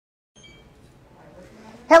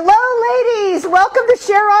Hello, ladies. Welcome to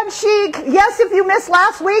Sher on Chic. Yes, if you missed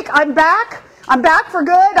last week, I'm back. I'm back for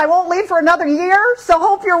good. I won't leave for another year, so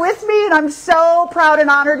hope you're with me, and I'm so proud and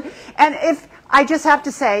honored. And if I just have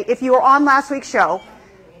to say, if you were on last week's show,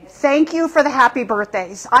 thank you for the happy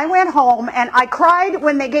birthdays. I went home and I cried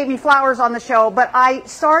when they gave me flowers on the show, but I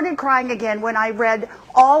started crying again when I read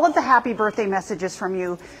all of the happy birthday messages from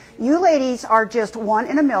you. You ladies are just one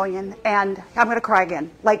in a million, and I'm going to cry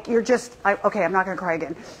again. Like, you're just, okay, I'm not going to cry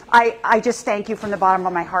again. I just thank you from the bottom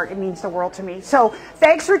of my heart. It means the world to me. So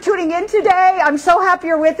thanks for tuning in today. I'm so happy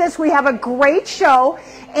you're with us. We have a great show,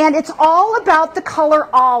 and it's all about the color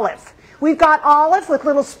olive. We've got olive with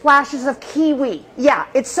little splashes of kiwi. Yeah,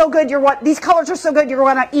 it's so good. These colors are so good, you're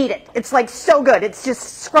going to eat it. It's like so good. It's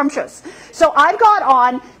just scrumptious. So I've got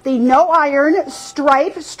on the no iron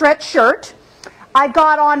stripe stretch shirt. I've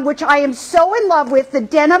got on, which I am so in love with, the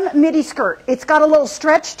denim midi skirt. It's got a little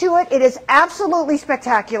stretch to it. It is absolutely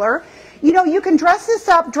spectacular. You know, you can dress this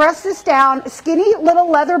up, dress this down, skinny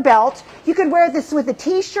little leather belt. You can wear this with a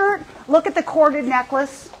t-shirt. Look at the corded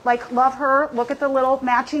necklace. Like, love her. Look at the little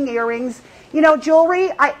matching earrings. You know, jewelry,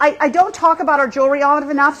 I don't talk about our jewelry olive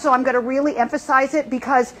enough, so I'm going to really emphasize it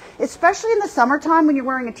because, especially in the summertime when you're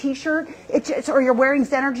wearing a t-shirt or you're wearing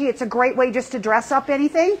Zenergy, it's a great way just to dress up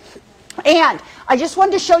anything. And I just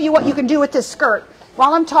wanted to show you what you can do with this skirt.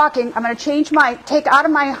 While I'm talking, I'm going to take out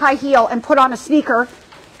of my high heel and put on a sneaker.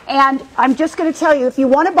 And I'm just going to tell you, if you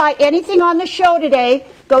want to buy anything on the show today,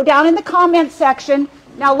 go down in the comment section.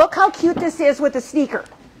 Now look how cute this is with the sneaker.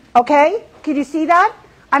 Okay? Can you see that?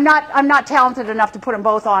 I'm not talented enough to put them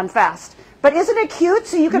both on fast. But isn't it cute?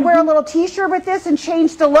 So you can wear a little t-shirt with this and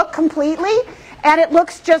change the look completely. And it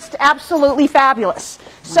looks just absolutely fabulous.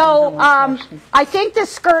 So I think this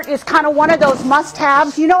skirt is kind of one of those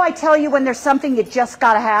must-haves. You know, I tell you when there's something you just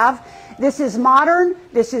got to have. This is modern.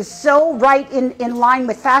 This is so right in line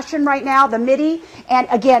with fashion right now, the midi. And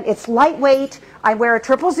again, it's lightweight. I wear a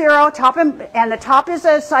 000 top, and the top is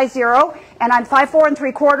a size 0. And I'm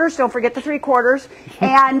 5'4"3/4. Don't forget the 3/4.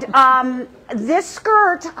 And this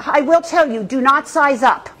skirt, I will tell you, do not size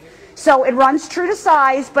up. So it runs true to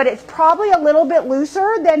size, but it's probably a little bit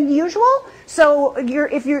looser than usual. So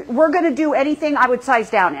we're going to do anything, I would size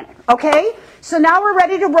down in it. Okay? So now we're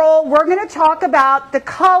ready to roll. We're going to talk about the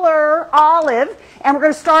color olive, and we're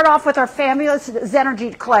going to start off with our fabulous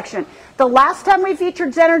Zenergy collection. The last time we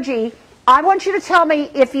featured Zenergy, I want you to tell me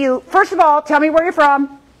first of all, tell me where you're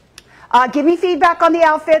from. Give me feedback on the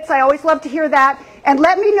outfits. I always love to hear that. And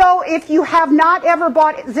let me know if you have not ever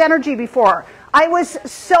bought Zenergy before. I was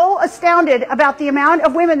so astounded about the amount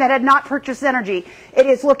of women that had not purchased Zenergy. It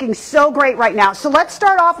is looking so great right now. So let's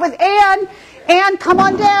start off with Anne. Anne, come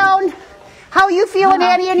on down. How are you feeling,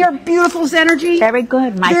 Annie, in your beautiful Zenergy? Very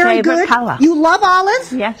good. My favorite color. You love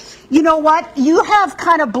olive? Yes. You know what? You have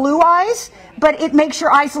kind of blue eyes, but it makes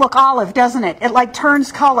your eyes look olive, doesn't it? It like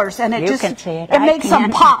turns colors, and it makes them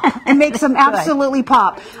pop. It makes them absolutely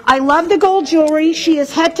pop. I love the gold jewelry. She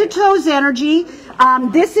is head to toe Zenergy.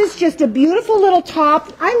 This is just a beautiful little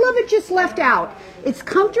top. I love it just left out. It's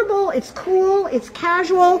comfortable, it's cool, it's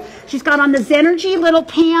casual. She's got on the Zenergy little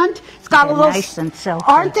pant. It's got a little nice and silky.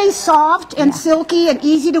 Aren't they soft and silky and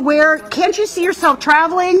easy to wear? Can't you see yourself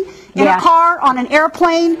traveling in a car, on an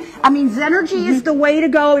airplane? I mean, Zenergy is the way to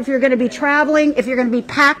go if you're going to be traveling, if you're going to be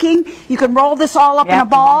packing. You can roll this all up in a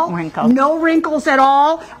ball. No wrinkles at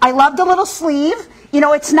all. I love the little sleeve. You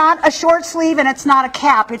know, it's not a short sleeve and it's not a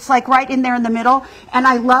cap. It's like right in there in the middle. And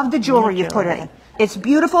I love the jewelry you put in. It's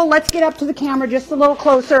beautiful. Let's get up to the camera just a little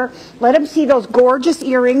closer. Let them see those gorgeous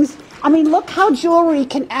earrings. I mean, look how jewelry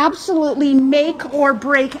can absolutely make or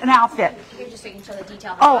break an outfit. You're just waiting until the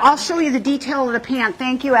detail. Oh, I'll show you the detail of the pant.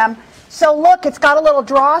 Thank you, Em. So look, it's got a little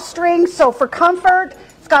drawstring. So for comfort,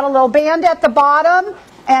 it's got a little band at the bottom.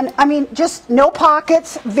 And I mean, just no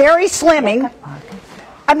pockets, very slimming.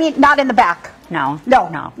 I mean, not in the back. No,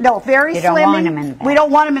 very slimming. You don't want them in the back. We don't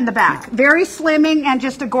want them in the back. No. Very slimming and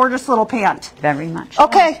just a gorgeous little pant. Very much.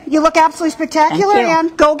 Okay, you look absolutely spectacular,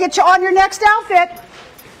 and go get you on your next outfit.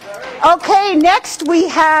 Okay, next we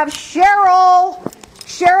have Cheryl.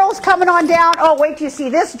 Cheryl's coming on down. Oh, wait till you see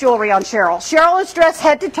this jewelry on Cheryl. Cheryl is dressed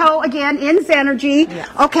head to toe again in Zenergy. Yeah.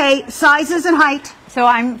 Okay, sizes and height. So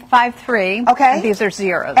I'm 5'3". Okay. And these are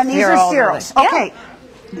zeros. And these are zeros. Okay. Yeah.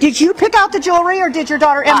 Did you pick out the jewelry, or did your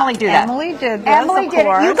daughter Emily do that? Emily did this, Emily did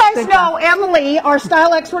it. You guys know Emily, our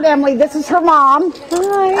style expert Emily. This is her mom.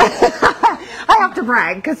 Hi. I have to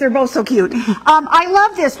brag because they're both so cute. I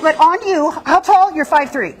love this, but on you, how tall? You're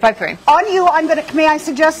 5'3". 5'3". On you, may I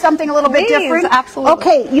suggest something a little bit different? Absolutely.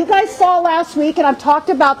 Okay, you guys saw last week, and I've talked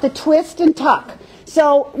about the twist and tuck.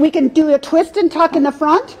 So we can do a twist and tuck in the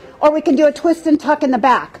front, or we can do a twist and tuck in the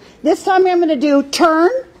back. This time I'm going to do turn.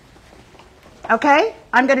 Okay,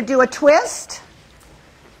 I'm going to do a twist.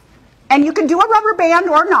 And you can do a rubber band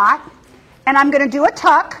or not. And I'm going to do a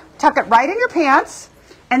tuck. Tuck it right in your pants.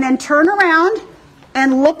 And then turn around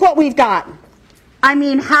and look what we've got. I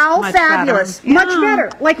mean, how much fabulous. Better. Much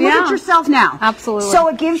better. Like, look at yourself now. Absolutely. So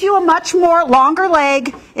it gives you a much more longer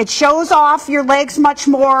leg. It shows off your legs much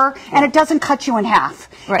more, and it doesn't cut you in half.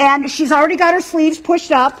 Right. And she's already got her sleeves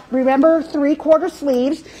pushed up. Remember, 3/4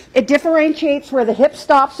 sleeves. It differentiates where the hip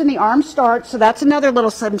stops and the arm starts, so that's another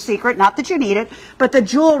little secret. Not that you need it, but the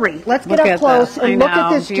jewelry. Let's get up close and look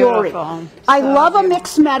at this jewelry. I love a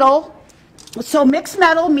mixed metal. So mixed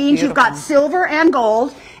metal means you've got silver and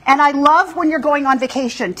gold. And I love when you're going on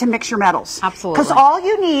vacation to mix your metals. Absolutely. Because all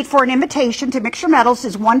you need for an invitation to mix your metals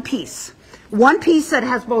is one piece. One piece that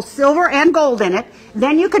has both silver and gold in it.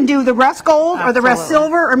 Then you can do the rest gold or the rest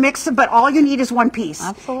silver or mix it, but all you need is one piece.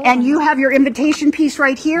 Absolutely. And you have your invitation piece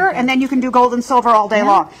right here, and then you can do gold and silver all day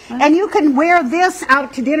long. And you can wear this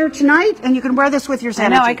out to dinner tonight, and you can wear this with your Xenergy. I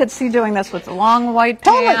know, I could see doing this with long white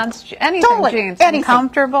pants, anything, jeans, anything.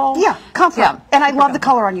 comfortable. Yeah, comfortable. Yeah. And I love the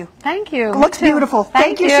color on you. Thank you. Looks beautiful.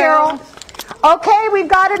 Thank you, you, Cheryl. Okay, we've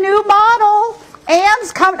got a new model.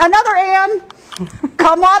 Another Ann.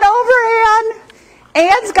 Come on over, Ann.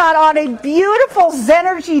 Ann's got on a beautiful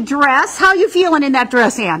Xenergy dress. How you feeling in that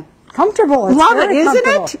dress, Ann? Comfortable. It's Love it, very isn't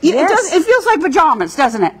comfortable. it? Yes. It feels like pajamas,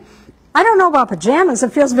 doesn't it? I don't know about pajamas.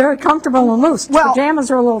 It feels very comfortable and loose. Well,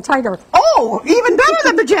 pajamas are a little tighter. Oh, even better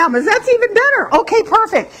than pajamas. That's even better. Okay,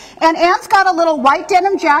 perfect. And Ann's got a little white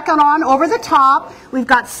denim jacket on over the top. We've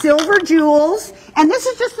got silver jewels. And this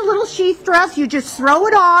is just a little sheath dress. You just throw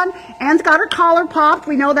it on. Ann's got her collar popped.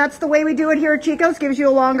 We know that's the way we do it here at Chico's. Gives you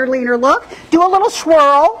a longer, leaner look. Do a little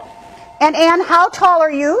swirl. And Ann, how tall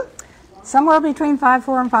are you? Somewhere between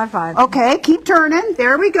 5'4" and 5'5". Okay, keep turning.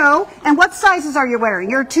 There we go. And what sizes are you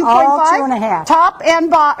wearing? You're 2.5? All 2.5. Top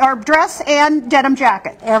and or dress and denim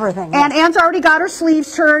jacket. Everything. And yes. Ann's already got her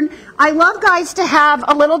sleeves turned. I love, guys, to have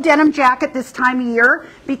a little denim jacket this time of year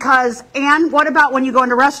because, Ann, what about when you go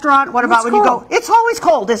into a restaurant? What about when you go? It's always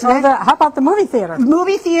cold, isn't it? How about the movie theater?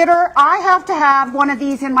 Movie theater. I have to have one of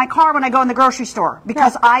these in my car when I go in the grocery store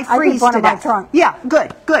because I freeze keep one to in my death. trunk. Yeah,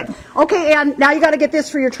 good, good. Okay, Ann, now you got to get this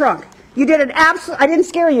for your trunk. You did an absolute. I didn't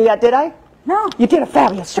scare you yet, did I? No. You did a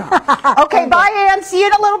fabulous job. Okay, bye, Ann. See you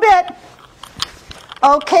in a little bit.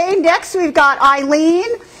 Okay, next we've got Eileen.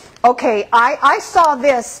 Okay, I saw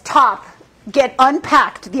this top get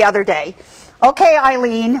unpacked the other day. Okay,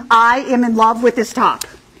 Eileen, I am in love with this top.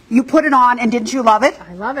 You put it on, and didn't you love it?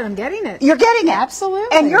 I love it. I'm getting it. You're getting it.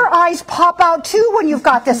 Absolutely. And your eyes pop out, too, when you've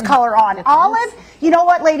got this color on. Olive, you know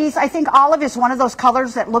what, ladies? I think olive is one of those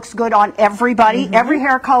colors that looks good on everybody. Every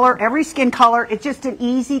hair color, every skin color. It's just an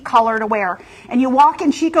easy color to wear. And you walk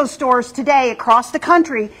in Chico's stores today across the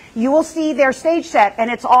country, you will see their stage set,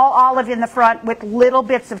 and it's all olive in the front with little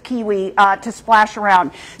bits of kiwi to splash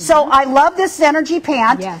around. So I love this Xenergy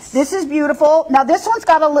pant. Yes. This is beautiful. Now, this one's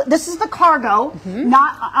got a, this is the cargo,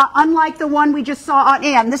 not unlike the one we just saw on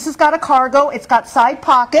Ann. This has got a cargo. It's got side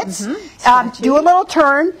pockets. Do a little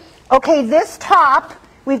turn. Okay, this top,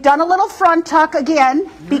 we've done a little front tuck again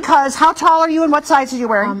because how tall are you and what size are you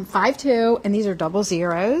wearing? 5'2", and these are double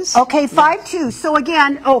zeros. Okay, 5'2". So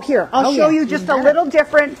again, here, I'll show you just a better. little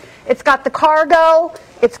different. It's got the cargo.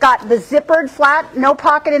 It's got the zippered flat, no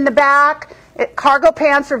pocket in the back. Cargo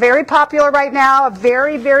pants are very popular right now, a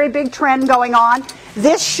very, very big trend going on.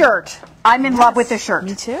 This shirt, I'm in love with this shirt.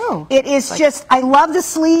 Me too. It is just, I love the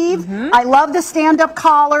sleeve. I love the stand-up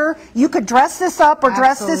collar. You could dress this up or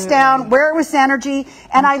dress this down, wear it with Xenergy.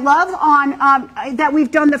 And I love on that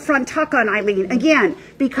we've done the front tuck on Eileen. Again,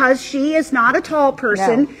 because she is not a tall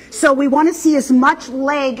person, so we want to see as much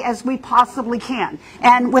leg as we possibly can.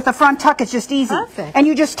 And with a front tuck, it's just easy. Perfect. And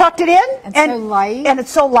you just tucked it in. It's so light. And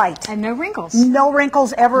it's so light. And no wrinkles. No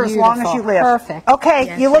wrinkles ever as long as you live. Perfect. Okay,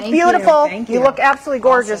 Yes, you look thank you. beautiful. Thank You you. look absolutely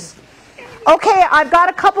gorgeous. Okay, I've got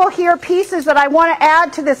a couple here pieces that I want to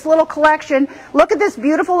add to this little collection. Look at this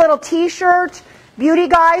beautiful little t-shirt. Beauty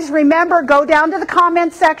guys, remember, go down to the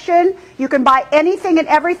comment section. You can buy anything and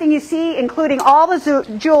everything you see, including all the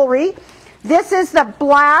jewelry. This is the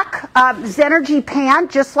black Xenergy pant,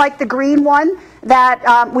 just like the green one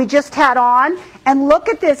that we just had on. And look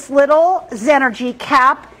at this little Xenergy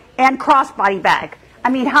cap and crossbody bag. I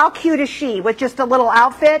mean, how cute is she with just a little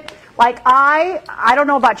outfit? Like I don't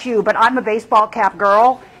know about you, but I'm a baseball cap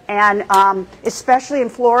girl, and especially in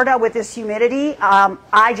Florida with this humidity,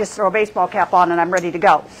 I just throw a baseball cap on and I'm ready to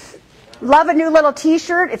go. Love a new little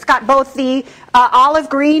t-shirt. It's got both the olive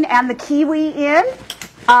green and the kiwi in.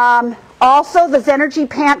 Also, the Xenergy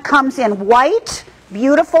pant comes in white,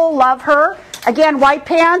 Beautiful, love her. Again, white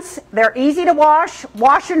pants, they're easy to wash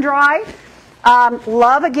and dry.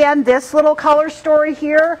 Love, again, this little color story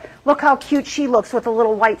here. Look how cute she looks with a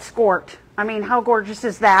little white skirt. I mean, how gorgeous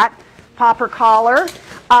is that? Popper collar.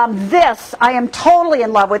 This I am totally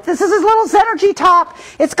in love with. This is his little Zenergy top.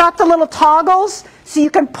 It's got the little toggles so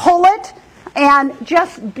you can pull it, and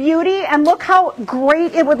just beauty. And look how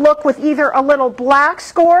great it would look with either a little black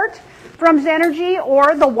skirt from Zenergy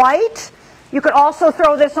or the white. You could also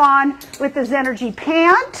throw this on with the Zenergy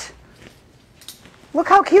pant. Look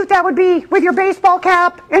how cute that would be with your baseball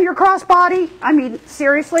cap and your crossbody. I mean,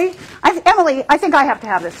 seriously. Emily, I think I have to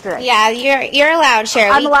have this today. Yeah, you're allowed, Shirley.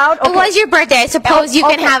 I'm allowed? Okay. It was your birthday. I suppose you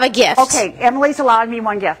can have a gift. Okay, Emily's allowed me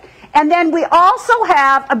one gift. And then we also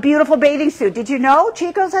have a beautiful bathing suit. Did you know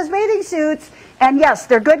Chico's has bathing suits? And yes,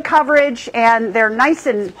 they're good coverage, and they're nice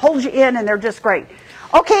and hold you in, and they're just great.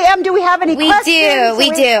 Okay, Em, do we have any questions?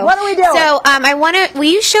 We do. What are we doing? So will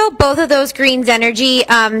you show both of those greens Zenergy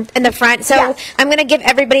in the front? So yes. I'm going to give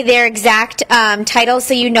everybody their exact titles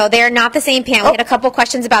so you know they're not the same pant. We had a couple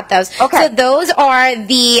questions about those. Okay. So those are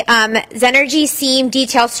the Zenergy seam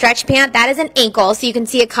detail stretch pant. That is an ankle, so you can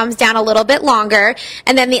see it comes down a little bit longer.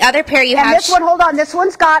 And then the other pair you have. And this one, hold on, this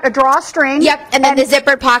one's got a drawstring. Yep, and then the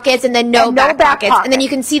zippered pockets, and then no back pockets. And then you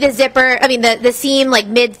can see the zipper, the seam like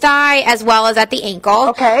mid-thigh as well as at the ankle.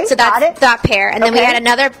 Okay, so that's that pair. And then we had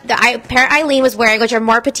another, pair Eileen was wearing, which are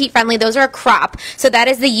more petite friendly. Those are a crop. So that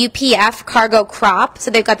is the UPF cargo crop. So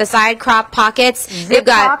they've got the side crop pockets. They've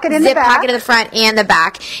got pocket in zip the back. pocket in the front and the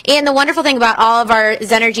back. And the wonderful thing about all of our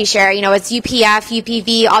Zenergy Share, it's UPF,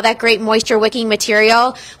 UPV, all that great moisture wicking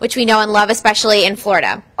material, which we know and love, especially in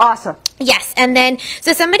Florida. Awesome. Yes, and then,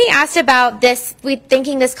 so somebody asked about this,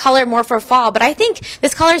 thinking this color more for fall, but I think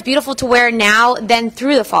this color is beautiful to wear now than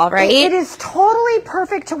through the fall, right? It is totally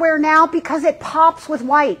perfect to wear now because it pops with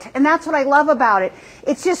white, and that's what I love about it.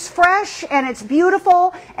 It's just fresh, and it's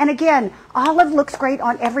beautiful, and again, olive looks great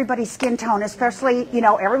on everybody's skin tone, especially,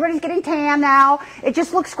 everybody's getting tan now. It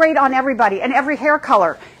just looks great on everybody, and every hair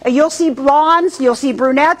color. You'll see blondes, you'll see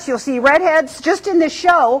brunettes, you'll see redheads just in this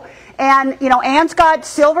show. And, Anne's got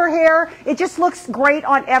silver hair. It just looks great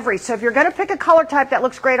on every. So if you're going to pick a color type that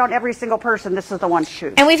looks great on every single person, this is the one to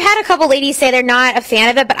choose. And we've had a couple ladies say they're not a fan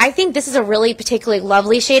of it, but I think this is a really particularly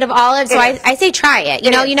lovely shade of olive. So I say try it.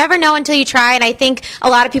 You never know until you try. And I think a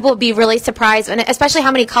lot of people would be really surprised, and especially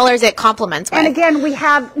how many colors it complements with. And again,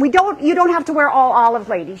 you don't have to wear all olive,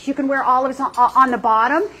 ladies. You can wear olives on the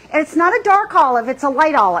bottom. And it's not a dark olive. It's a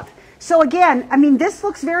light olive. So again, this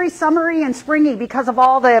looks very summery and springy because of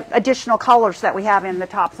all the additional colors that we have in the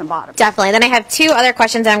tops and bottoms. Definitely. Then I have two other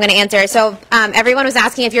questions that I'm going to answer. So everyone was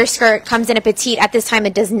asking if your skirt comes in a petite. At this time,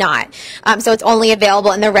 it does not. So it's only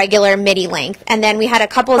available in the regular midi length. And then we had a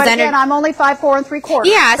couple But again, I'm only 5'4" and 3/4".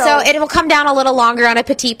 Yeah, so it will come down a little longer on a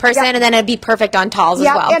petite person, and then it'd be perfect on talls as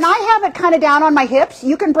well. And I have it kind of down on my hips.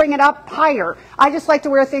 You can bring it up higher. I just like to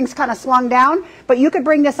wear things kind of slung down, but you could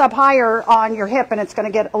bring this up higher on your hip, and it's going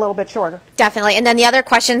to get a little bit shorter. Definitely. And then the other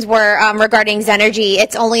questions were regarding Zenergy.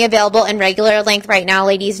 It's only available in regular length right now,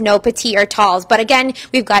 ladies. No petite or talls. But again,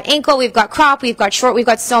 we've got ankle, we've got crop, we've got short, we've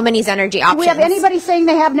got so many Zenergy options. Do we have anybody saying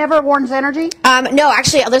they have never worn Zenergy? No,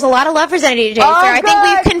 actually, there's a lot of love for Zenergy today. Oh, so I think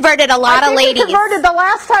we've converted a lot of ladies. We converted the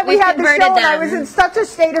last time we had the show, and I was in such a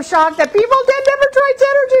state of shock that people did never try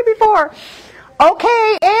Zenergy before.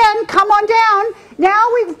 Okay, and come on down. Now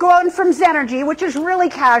we've gone from Zenergy, which is really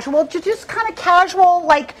casual, to just kind of casual,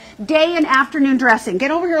 like day and afternoon dressing. Get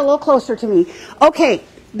over here a little closer to me. Okay,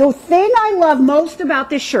 the thing I love most about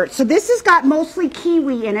this shirt, so this has got mostly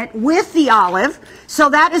kiwi in it with the olive. So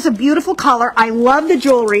that is a beautiful color. I love the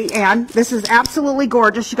jewelry, and this is absolutely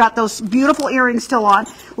gorgeous. You got those beautiful earrings still on.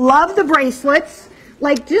 Love the bracelets.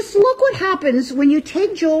 Like, just look what happens when you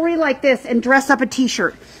take jewelry like this and dress up a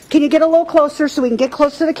t-shirt. Can you get a little closer so we can get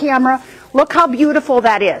close to the camera? Look how beautiful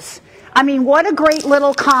that is. What a great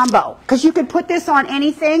little combo. Because you could put this on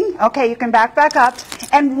anything. Okay, you can back up.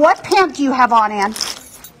 And what pant do you have on, Ann? This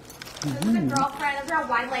is a girlfriend. Those are a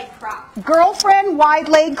wide leg crop. Girlfriend wide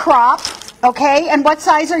leg crop. Okay, and what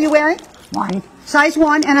size are you wearing? 1. Size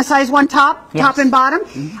 1 and a size 1 top? Yes. Top and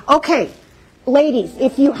bottom? Okay. Ladies,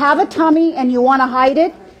 if you have a tummy and you want to hide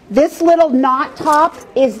it, this little knot top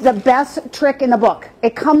is the best trick in the book.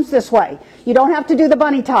 It comes this way. You don't have to do the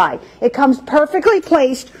bunny tie. It comes perfectly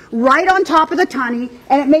placed right on top of the tummy,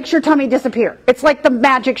 and it makes your tummy disappear. It's like the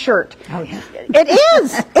magic shirt. Oh, yeah. It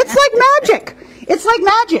is. It's like magic. It's like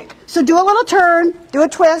magic. So do a little turn, do a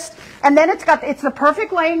twist, and then it's the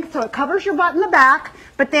perfect length, so it covers your butt in the back,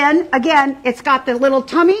 but then, again, it's got the little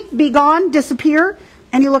tummy, be gone, disappear,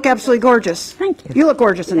 and you look absolutely gorgeous. Thank you. You look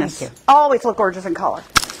gorgeous in this. Thank you. Always look gorgeous in color.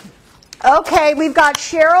 Okay, we've got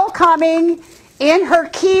Cheryl coming in her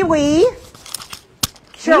Kiwi.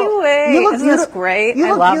 Kiwi, isn't this great? You I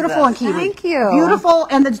look love beautiful this. in Kiwi. Thank you. Beautiful,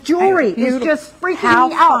 and the jewelry is just freaking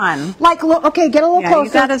me out. Fun. Like, look, okay, get a little closer.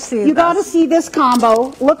 You gotta see You gotta see this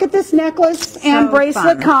combo. Look at this necklace and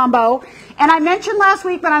bracelet fun. combo. And I mentioned last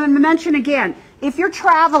week, but I'm going to mention again. If you're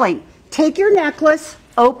traveling, take your necklace,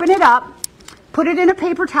 open it up, put it in a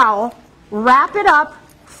paper towel, wrap it up,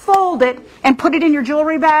 fold it, and put it in your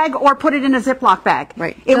jewelry bag or put it in a Ziploc bag.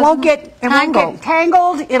 Right. It won't get tangled.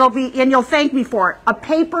 tangled. It'll be, and you'll thank me for it. A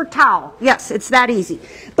paper towel. Yes, it's that easy.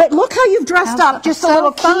 But look how you've dressed up. Just a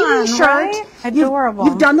little Kiwi shirt. Right? Adorable.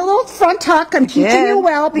 You've done the little front tuck. I'm teaching you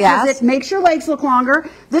well because it makes your legs look longer.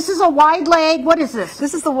 This is a wide leg. What is this?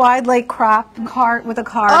 This is the wide leg crop cart with a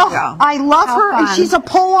cargo. Oh, I love her. And she's a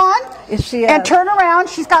pull-on. Yes, she And is. turn around.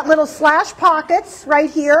 She's got little slash pockets right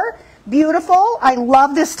here. Beautiful. I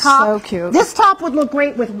love this top. So cute. This top would look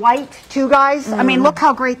great with white too, guys. I mean, look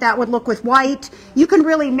how great that would look with white. You can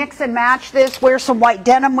really mix and match this. Wear some white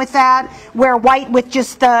denim with that. Wear white with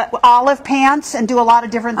just the olive pants and do a lot of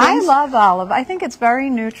different things. I love olive. I think it's very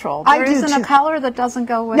neutral. There isn't a color that doesn't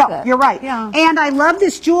go with it. No, you're right. Yeah. And I love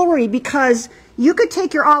this jewelry because you could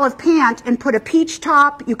take your olive pant and put a peach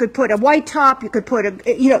top, you could put a white top, you could put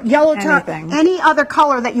a yellow top, any other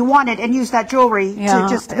color that you wanted, and use that jewelry to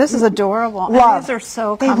just. This is adorable. Love. These are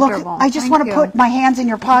so comfortable. I just want to put my hands in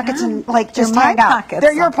your pockets and like just hang out. pockets.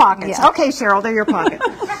 They're your pockets. Yeah. Okay, Cheryl, they're your pockets.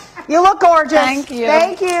 You look gorgeous. Thank you.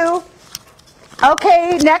 Thank you.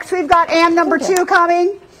 Okay, next we've got Ann number 2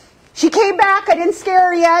 coming. She came back. I didn't scare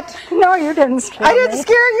her yet. No, you didn't scare me. I didn't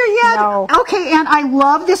scare you yet? No. Okay, Ann, I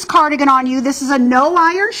love this cardigan on you. This is a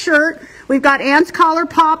no-iron shirt. We've got Ann's collar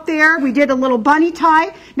pop there. We did a little bunny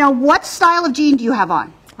tie. Now, what style of jean do you have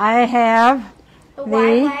on? I have The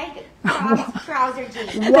wide leg trouser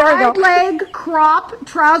jeans. Wide leg crop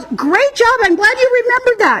trouser. Great job. I'm glad you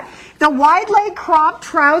remembered that. The wide leg crop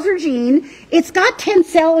trouser jean. It's got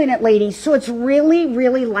tencel in it, ladies, so it's really,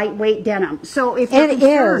 really lightweight denim. So if you're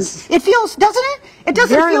concerned, it feels, doesn't it? It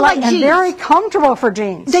doesn't feel like jeans. And very comfortable for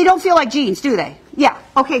jeans. They don't feel like jeans, do they? Yeah.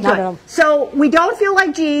 Okay, Not at good. all. So we don't feel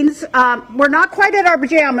like jeans. We're not quite at our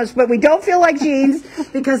pajamas, but we don't feel like jeans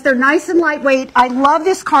because they're nice and lightweight. I love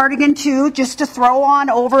this cardigan too, just to throw on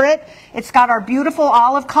over it. It's got our beautiful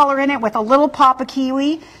olive color in it with a little pop of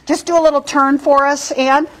kiwi. Just do a little turn for us,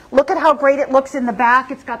 and look at how great it looks in the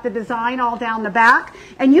back. It's got the design all down the back.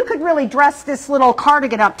 And you could really dress this little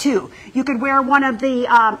cardigan up too. You could wear one of the,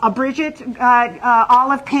 a Bridget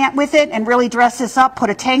olive pant with it and really dress this up, put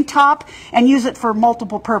a tank top, and use it for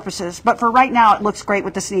multiple purposes. But for right now, it looks great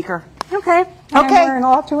with the sneaker. Okay. I'm wearing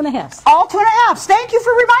all 2.5. All 2.5. Thank you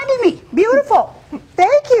for reminding me. Beautiful.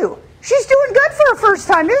 Thank you. She's doing good for her first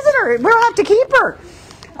time, isn't her? We'll have to keep her.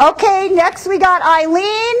 Okay, next we got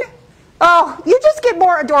Eileen. Oh, you just get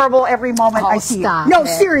more adorable every moment I see you. No,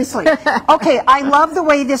 seriously. Okay, I love the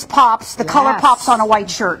way this pops. The color pops on a white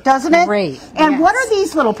shirt, doesn't it? Great. And what are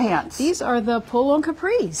these little pants? These are the pull-on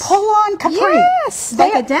capris. Pull-on capri. Yes,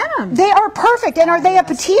 like a denim. They are perfect. And are they a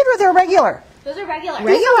petite or they're regular? Those are regular.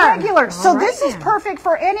 These are regular. So this is perfect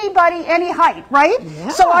for anybody, any height, right? Yeah.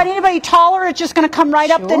 So on anybody taller, it's just going to come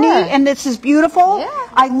right up the knee, and this is beautiful. Yeah.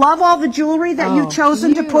 I love all the jewelry that you've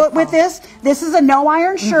chosen to put with this. This is a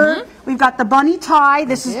no-iron shirt. We've got the bunny tie.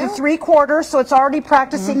 This is the 3/4, so it's already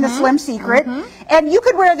practicing the slim secret. And you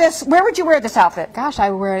could wear this. Where would you wear this outfit? Gosh, I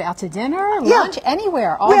would wear it out to dinner, lunch,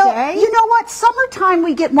 anywhere, all well, day. you know what? Summertime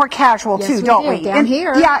we get more casual Yes, too, we don't do. we? Down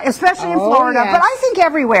here. Yeah, especially in Florida, yes. but I think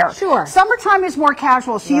everywhere. Sure. Summertime is more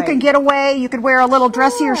casual, so you can get away. You could wear a little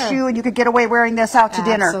dressier shoe, and you could get away wearing this out to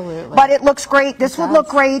dinner. Absolutely. But it looks great. This would look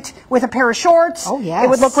great with a pair of shorts. Oh, yes. It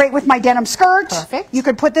would look great with my denim skirt. Perfect. You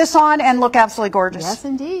could put this on and look absolutely gorgeous. Yes,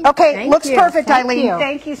 indeed. Okay, Thank looks you. perfect, Thank Eileen. you.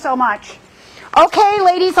 Thank you so much. Okay,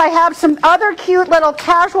 ladies, I have some other cute little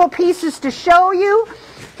casual pieces to show you.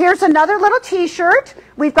 Here's another little t-shirt.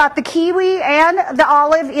 We've got the kiwi and the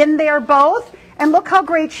olive in there both. And look how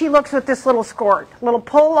great she looks with this little skirt. Little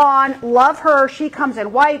pull on. Love her. She comes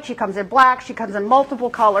in white. She comes in black. She comes in multiple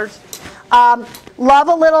colors. Love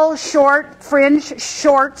a little short fringe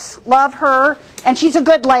shorts. Love her. And she's a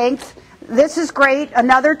good length. This is great.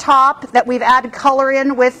 Another top that we've added color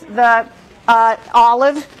in with the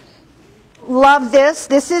olive. Love this.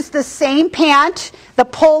 This is the same pant, the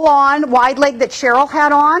pull-on wide leg that Cheryl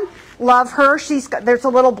had on. Love her. There's a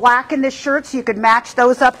little black in this shirt, so you could match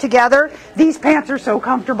those up together. These pants are so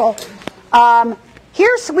comfortable.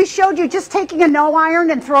 We showed you just taking a no iron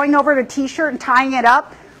and throwing over a t-shirt and tying it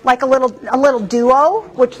up like a little duo,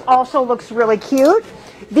 which also looks really cute.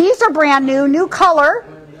 These are brand new color.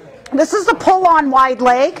 This is the pull-on wide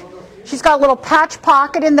leg. She's got a little patch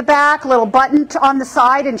pocket in the back, a little button on the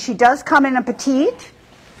side, and she does come in a petite.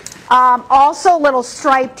 Also, a little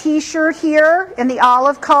striped t-shirt here in the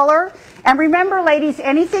olive color. And remember, ladies,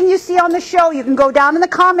 anything you see on the show, you can go down in the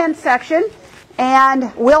comment section,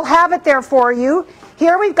 and we'll have it there for you.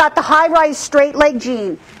 Here we've got the high-rise straight leg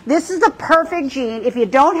jean. This is the perfect jean. If you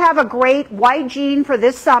don't have a great white jean for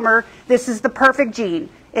this summer, this is the perfect jean.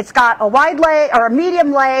 It's got a wide leg or a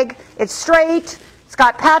medium leg. It's straight. It's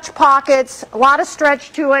got patch pockets, a lot of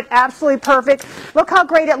stretch to it. Absolutely perfect. Look how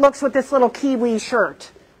great it looks with this little Kiwi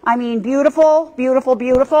shirt. I mean, beautiful, beautiful,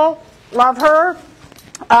 beautiful. Love her.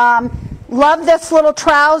 Love this little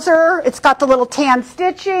trouser. It's got the little tan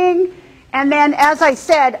stitching. And then, as I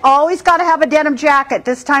said, always got to have a denim jacket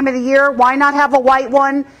this time of the year. Why not have a white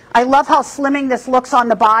one? I love how slimming this looks on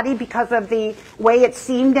the body because of the way it's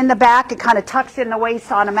seamed in the back. It kind of tucks in the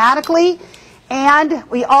waist automatically. And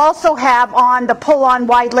we also have on the pull-on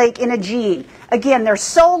wide leg in a jean. Again, they're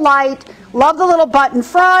so light. Love the little button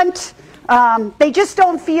front. They just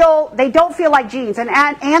don't feel like jeans. And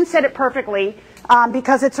Ann said it perfectly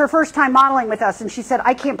because it's her first time modeling with us, and she said,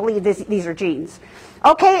 I can't believe these are jeans.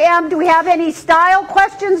 Okay, Em, do we have any style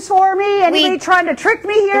questions for me? Anybody trying to trick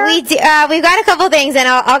me here? We've got a couple things, and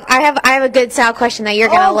I have a good style question that you're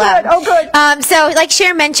gonna love. Oh, good. So, like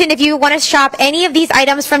Sher mentioned, if you want to shop any of these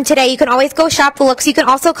items from today, you can always go shop the looks. You can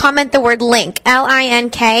also comment the word LINK,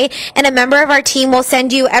 L-I-N-K, and a member of our team will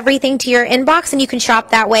send you everything to your inbox, and you can shop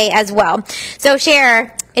that way as well. So,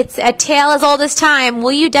 Sher, it's a tale as old as time.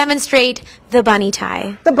 Will you demonstrate the bunny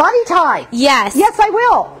tie? The bunny tie? Yes. Yes, I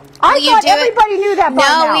will. I thought everybody knew that by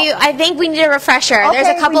now. No, I think we need a refresher. Okay,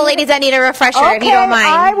 there's a couple ladies that need a refresher, if you don't mind.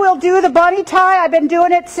 I will do the bunny tie. I've been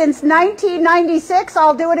doing it since 1996.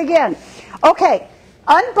 I'll do it again. Okay,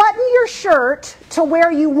 unbutton your shirt to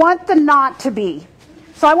where you want the knot to be.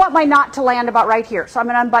 So I want my knot to land about right here. So I'm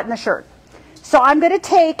going to unbutton the shirt. So I'm going to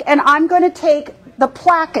take the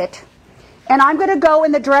placket, and I'm going to go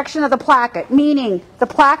in the direction of the placket, meaning the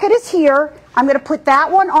placket is here. I'm going to put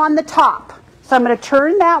that one on the top. So I'm going to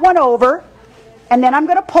turn that one over, and then I'm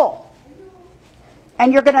going to pull.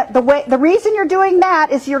 And you're going to, the reason you're doing that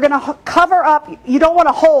is you're going to cover up, you don't want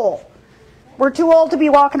a hole. We're too old to be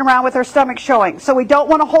walking around with our stomach showing, so we don't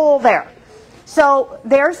want a hole there. So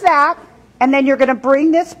there's that, and then you're going to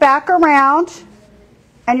bring this back around,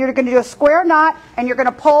 and you're going to do a square knot, and you're going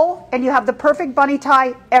to pull, and you have the perfect bunny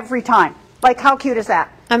tie every time. Like, how cute is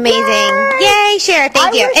that? Amazing. Yay, Sher.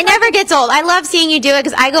 Thank you. It never gets old. I love seeing you do it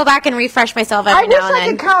because I go back and refresh myself every now and then. I wish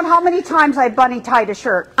I could count how many times I bunny tied a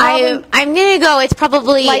shirt. I'm going to go, it's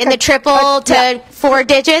probably like in the triple to 4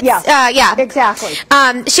 digits. Yeah, exactly.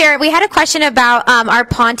 Sher, we had a question about our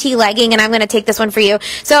Ponte legging, and I'm going to take this one for you.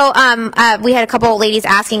 So we had a couple of ladies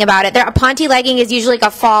asking about it. A Ponte legging is usually like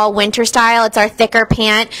a fall-winter style. It's our thicker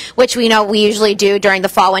pant, which we know we usually do during the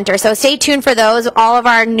fall-winter. So stay tuned for those. All of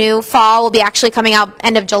our new fall will be actually coming out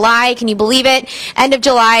end of July. Can you believe it? End of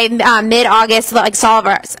July, mid-August, like some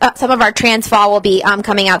of our trans fall will be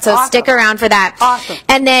coming out. So stick around for that. Awesome.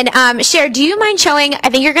 And then, Sher, do you mind showing, I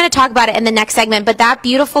think you're going to talk about it in the next segment, but that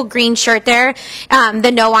beautiful green shirt there,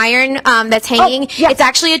 the no iron that's hanging, yes. It's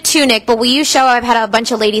actually a tunic, but will you show? I've had a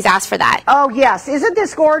bunch of ladies ask for that. Oh, yes. Isn't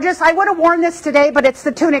this gorgeous? I would have worn this today, but it's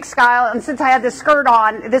the tunic style, and since I had the skirt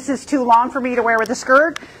on, this is too long for me to wear with a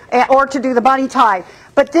skirt or to do the bunny tie.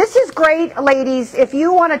 But this is great, ladies. If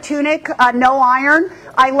you want a tunic, no iron,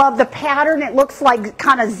 I love the pattern. It looks like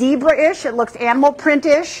kind of zebra-ish. It looks animal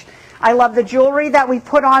print-ish. I love the jewelry that we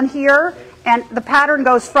put on here. And the pattern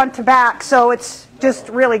goes front to back, so it's just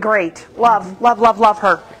really great. Love, love, love, love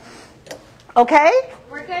her. Okay?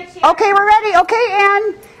 We're good, Sher. Okay, we're ready. Okay,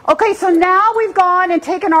 Ann. Okay, so now we've gone and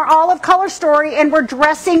taken our olive color story, and we're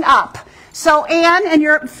dressing up. So Ann and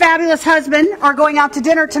your fabulous husband are going out to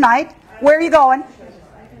dinner tonight. Where are you going?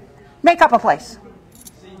 Make up a place.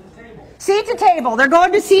 Seat to table. They're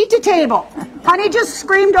going to seat to table. Honey just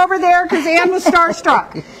screamed over there because Ann was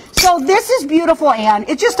starstruck. So this is beautiful, Ann.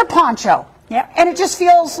 It's just a poncho. Yeah. And it just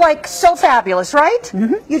feels like so fabulous, right?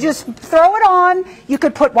 Mm-hmm. You just throw it on. You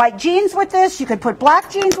could put white jeans with this. You could put black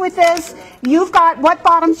jeans with this. You've got, what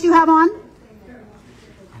bottoms do you have on?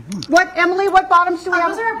 What, Emily, what bottoms do we have?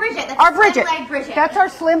 Those are our Bridget. That's our Bridget. Slim leg Bridget. That's our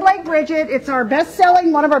slim leg Bridget. It's our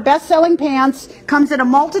best-selling, one of our best-selling pants. Comes in a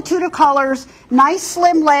multitude of colors. Nice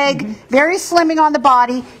slim leg, very slimming on the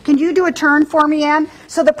body. Can you do a turn for me, Ann?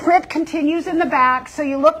 So the print continues in the back. So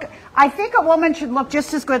you look, I think a woman should look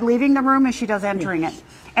just as good leaving the room as she does entering it.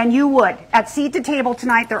 And you would. At Seat to Table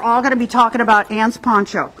tonight, they're all going to be talking about Ann's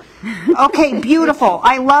poncho. Okay, beautiful.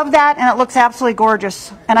 I love that, and it looks absolutely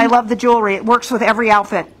gorgeous. And I love the jewelry. It works with every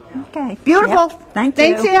outfit. Okay. Beautiful. Yep. Thank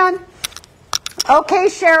you. Thanks, Ann. Okay,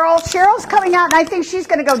 Cheryl. Cheryl's coming out, and I think she's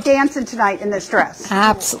going to go dancing tonight in this dress.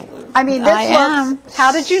 Absolutely. I mean, this looks...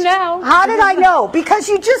 How did you know? How did I know? Because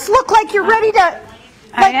you just look like you're ready to...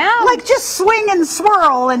 I am. Like just swing and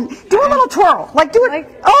swirl and do a little twirl. Like do it.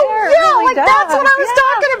 Like, oh Sher, yeah, really like that's what I was does.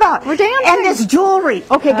 talking about. We're dancing. And this jewelry.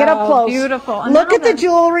 Okay, get up close. Beautiful. And Look now at the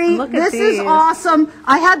jewelry. look at This is these. awesome.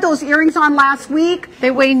 I had those earrings on last week.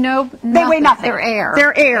 They weigh They weigh nothing. They're air.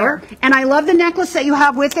 They're air. And I love the necklace that you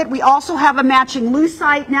have with it. We also have a matching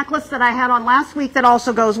lucite necklace that I had on last week that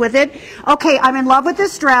also goes with it. Okay, I'm in love with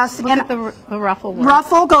this dress. Look at the ruffle work.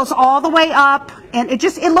 Ruffle goes all the way up, and it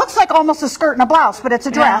looks like almost a skirt and a blouse, but it's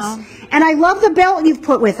a dress. Yeah. And I love the belt you've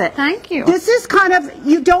put with it. Thank you. This is kind of,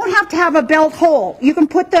 you don't have to have a belt hole. You can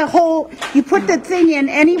put the hole, you put the thing in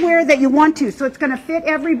anywhere that you want to, so it's going to fit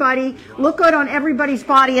everybody, look good on everybody's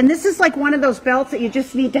body. And this is like one of those belts that you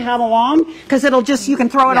just need to have along, because you can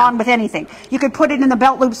throw it on with anything. You could put it in the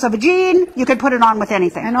belt loops of a jean, you could put it on with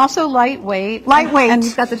anything. And also lightweight. Lightweight. And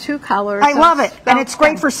you've got the two colors. I love it, and it's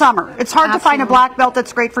great for summer. It's hard to find a black belt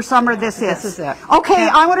that's great for summer. This is it. Okay,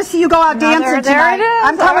 I want to see you go out dancing there tonight. it is.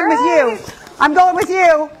 I'm coming All with right. you. I'm going with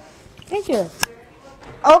you. Thank you.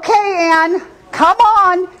 Okay, Ann, come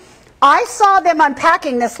on. I saw them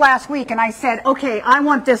unpacking this last week, and I said, okay, I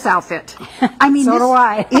want this outfit. I mean, So do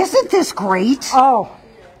I. Isn't this great? Oh,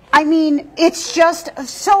 I mean, it's just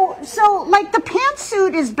so like the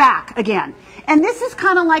pantsuit is back again. And this is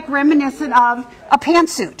kind of like reminiscent of a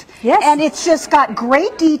pantsuit. Yes. And it's just got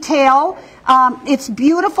great detail. It's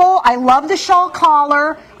beautiful. I love the shawl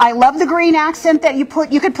collar. I love the green accent that you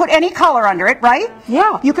put. You could put any color under it, right?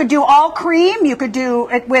 Yeah. You could do all cream. You could do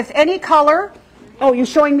it with any color. Oh, you're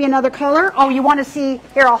showing me another color? Oh, you want to see?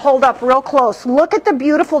 Here, I'll hold up real close. Look at the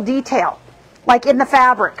beautiful detail, like in the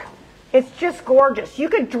fabric. It's just gorgeous. You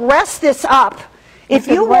could dress this up. If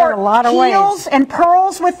you wore a lot of heels and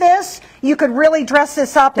pearls with this, you could really dress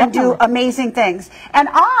this up and do Definitely. amazing things. And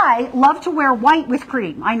I love to wear white with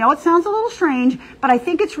cream. I know it sounds a little strange, but I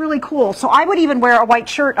think it's really cool. So I would even wear a white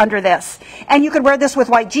shirt under this. And you could wear this with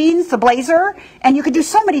white jeans, the blazer, and you could do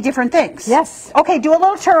so many different things. Yes. Okay, do a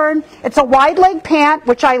little turn. It's a wide leg pant,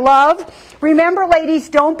 which I love. Remember, ladies,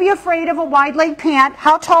 don't be afraid of a wide leg pant.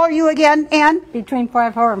 How tall are you again, Ann? between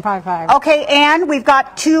 5'4" and 5'5". Okay, Ann, we've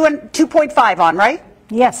got 2 and 2.5 on, right?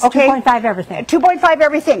 Yes, Okay. 2.5 everything. 2.5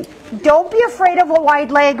 everything. Don't be afraid of a wide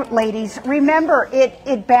leg, ladies. Remember,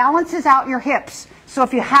 it balances out your hips. So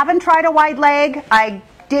if you haven't tried a wide leg, I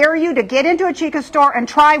dare you to get into a Chica store and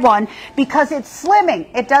try one, because it's slimming.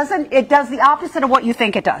 It does the opposite of what you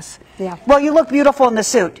think it does. Yeah. Well, you look beautiful in the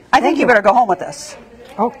suit. I think you better go home with this.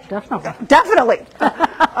 Oh, definitely. Definitely.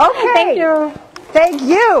 Okay. Thank you. Thank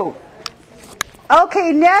you.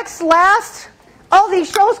 Okay, next, last. Oh,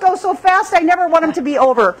 these shows go so fast, I never want them to be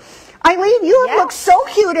over. Eileen, you have looked so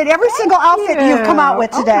cute in every single outfit you've come out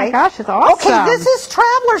with today. Oh my gosh, it's awesome. Okay, this is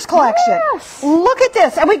Traveler's Collection. Yes. Look at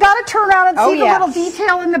this. And we got to turn around and see the yes. little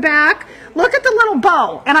detail in the back. Look at the little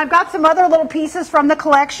bow. And I've got some other little pieces from the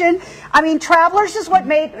collection. I mean, Travelers is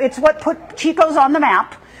what put Chico's on the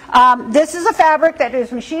map. This is a fabric that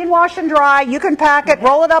is machine wash and dry. You can pack it,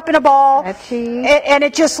 roll it up in a ball, and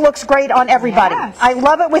it just looks great on everybody. Yes. I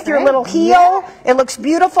love it with your little heel. Yeah. It looks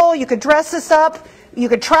beautiful. You could dress this up. You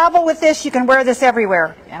could travel with this. You can wear this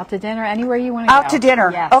everywhere. Out to dinner, anywhere you want to go. Out to dinner.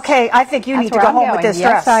 Yes. Okay, I think you That's need to where go I'm home with going. this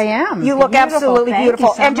Yes, dress. I am. You look Beautiful. absolutely Thank beautiful.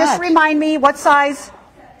 you so And just much. remind me, what size?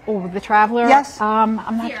 Oh, the Traveler. Yes. I'm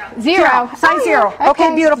not zero. Size zero.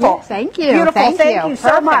 Okay, beautiful. Yes, thank you. Beautiful. Thank you so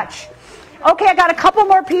Perfect. much. Okay, I got a couple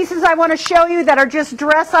more pieces I want to show you that are just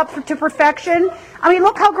dress up to perfection. I mean,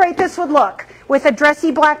 look how great this would look with a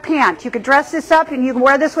dressy black pant. You could dress this up, and you can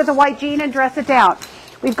wear this with a white jean and dress it down.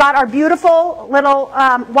 We've got our beautiful little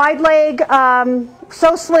wide leg,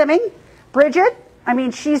 so slimming, Bridget. I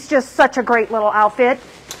mean, she's just such a great little outfit.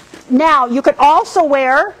 Now, you could also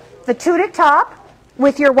wear the tunic top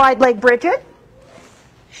with your wide leg Bridget.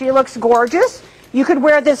 She looks gorgeous. You could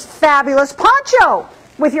wear this fabulous poncho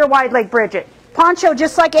with your wide leg Bridget. Poncho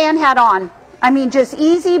just like Ann had on. I mean, just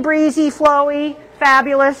easy, breezy, flowy,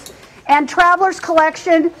 fabulous. And Traveler's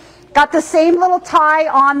Collection got the same little tie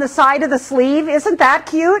on the side of the sleeve. Isn't that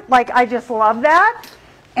cute? Like, I just love that.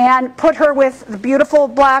 And put her with the beautiful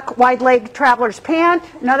black wide leg Traveler's pant.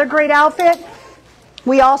 Another great outfit.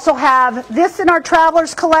 We also have this in our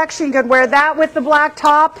Traveler's Collection. You could wear that with the black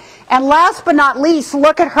top. And last but not least,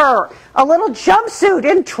 look at her. A little jumpsuit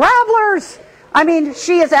in Travelers. I mean,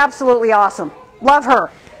 she is absolutely awesome. Love her.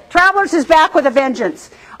 Travelers is back with a vengeance.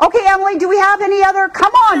 Okay, Emily, do we have any other?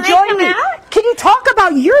 Come on, join me. Can you talk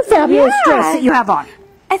about your fabulous dress that you have on?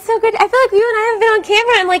 It's so good. I feel like you and I haven't been on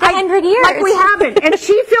camera in like 100 years. Like we haven't. And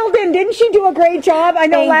she filled in. Didn't she do a great job? I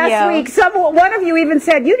know last week one of you even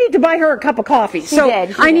said you need to buy her a cup of coffee. She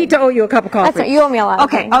did. I need to owe you a cup of coffee. That's right. You owe me a lot of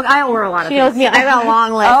things. Okay. I owe her a lot of things. She owes me. I have a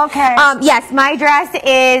long list. Okay. Yes, my dress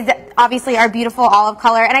is obviously our beautiful olive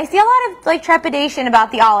color, and I see a lot of like trepidation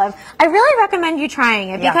about the olive. I really recommend you trying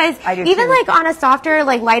it because even like on a softer,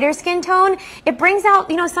 like lighter skin tone, it brings out,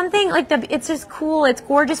 you know, something like it's just cool. It's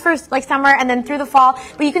gorgeous for like summer and then through the fall.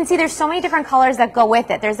 But you can see there's so many different colors that go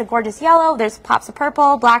with it. There's a gorgeous yellow, there's pops of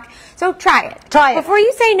purple, black. So try it. Try it. Before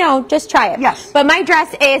you say no, just try it. Yes. But my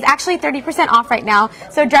dress is actually 30% off right now.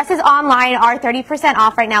 So dresses online are 30%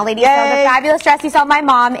 off right now, ladies. Yay. So the fabulous dress you saw my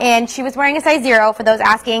mom in, she was wearing a size 0 for those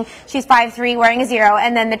asking. She's 5'3", wearing a 0.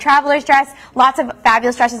 And then the traveler's dress, lots of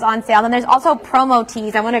fabulous dresses on sale. And then there's also promo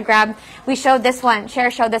tees. I want to grab, we showed this one,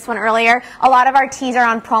 Cher showed this one earlier. A lot of our tees are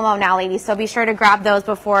on promo now, ladies. So be sure to grab those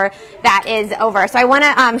before that is over. So I want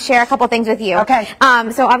to share a couple things with you. Okay.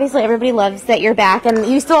 So obviously everybody loves that you're back, and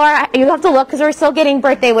you still are. You have to look because we're still getting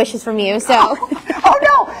birthday wishes from you. So. Oh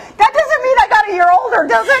no, that doesn't mean I got a year older,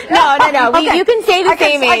 does it? No. Okay. You can stay the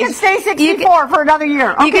same age. I can stay 64 for another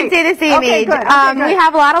year. Okay. You can stay the same age. Good. We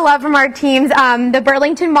have a lot of love from our teams. The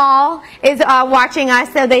Burlington Mall is watching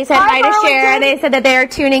us, so they said hi to Cher. They said that they are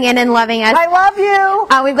tuning in and loving us. I love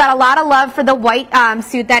you. We've got a lot of love for the white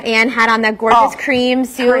suit that Anne had on, that gorgeous cream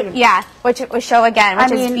suit. Yeah, which was show again,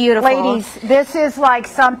 which is beautiful. Ladies, this is like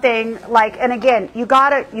something like, and again, you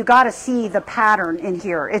gotta see the pattern in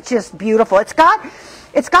here. It's just beautiful. It's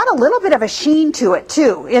got a little bit of a sheen to it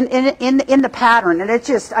too in the pattern, and it's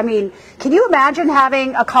just, I mean, can you imagine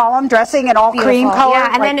having a column dressing in all cream color?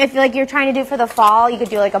 Yeah, and then if like you're trying to do for the fall, you could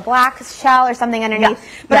do like a black shell or something underneath.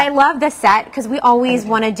 Yeah. But I love the set because we always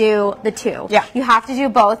want to do the two. Yeah. You have to do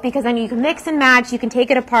both because then you can mix and match, you can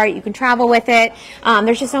take it apart, you can travel with it.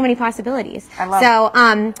 There's just so many possibilities. I love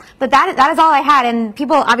it. But that is all I had, and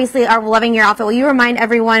people obviously are loving your outfit. Will you remind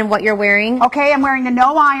everyone what you're wearing? Okay, I'm wearing the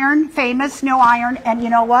No Iron, famous No Iron, and you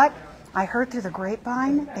know what? I heard through the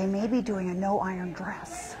grapevine they may be doing a no iron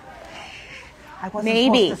dress.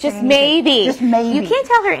 Maybe, just maybe. Just maybe. You can't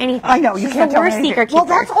tell her anything. I know, you She's can't the tell her worst anything. secret keeper. Well,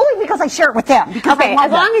 that's only because I share it with them. Because okay,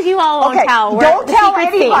 as long as you all won't tell. Don't tell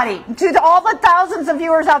anybody. To all the thousands of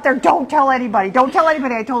viewers out there, don't tell anybody. Don't tell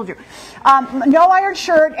anybody, I told you. No iron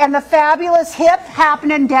shirt and the fabulous hip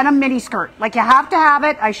happening denim mini skirt. Like, you have to have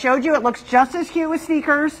it. I showed you. It looks just as cute with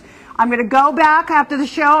sneakers. I'm going to go back after the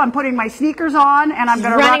show. I'm putting my sneakers on, and I'm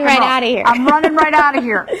going to rock and roll. Running right out of here. I'm running right out of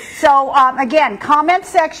here. So, again, comment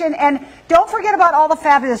section, and don't forget about all the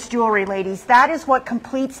fabulous jewelry, ladies. That is what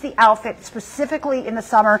completes the outfit, specifically in the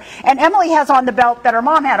summer. And Emily has on the belt that her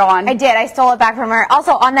mom had on. I did. I stole it back from her.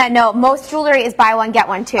 Also, on that note, most jewelry is buy one, get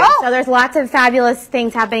one, too. Oh. So there's lots of fabulous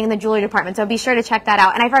things happening in the jewelry department. So be sure to check that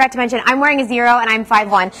out. And I forgot to mention, I'm wearing a 0, and I'm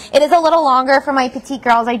 5'1". It is a little longer for my petite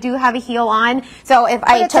girls. I do have a heel on. So if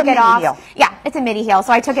I took it off. Heel. Yeah, it's a midi heel.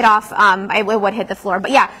 So I took it off. It would hit the floor.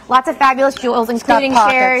 But yeah, lots of fabulous jewels, including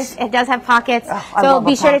Cher's. It does have pockets. So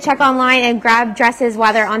be sure to check online and grab dresses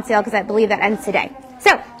while they're on sale, because I believe that ends today.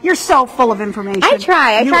 So you're so full of information. I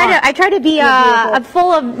try. I try to be a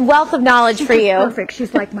full of wealth of knowledge for you. Perfect.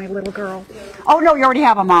 She's like my little girl. Oh no, you already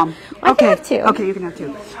have a mom. I can have 2. Okay, you can have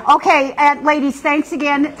 2. Okay, and ladies, thanks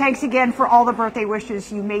again. Thanks again for all the birthday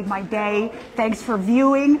wishes. You made my day. Thanks for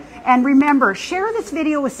viewing. And remember, share this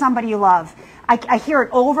video with somebody you love. I hear it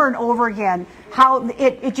over and over again, how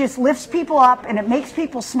it just lifts people up and it makes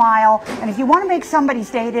people smile. And if you want to make somebody's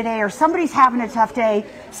day today, or somebody's having a tough day,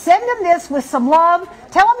 send them this with some love.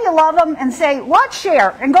 Tell them you love them and say, watch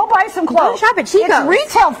Cher, and go buy some clothes. Go shop at Chic. It's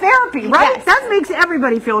retail therapy, right? Yes. That makes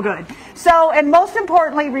everybody feel good. So, and most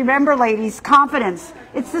importantly, remember, ladies, confidence.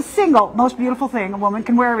 It's the single most beautiful thing a woman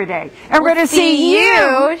can wear every day. And we're going to see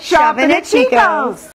you shopping at Chico's.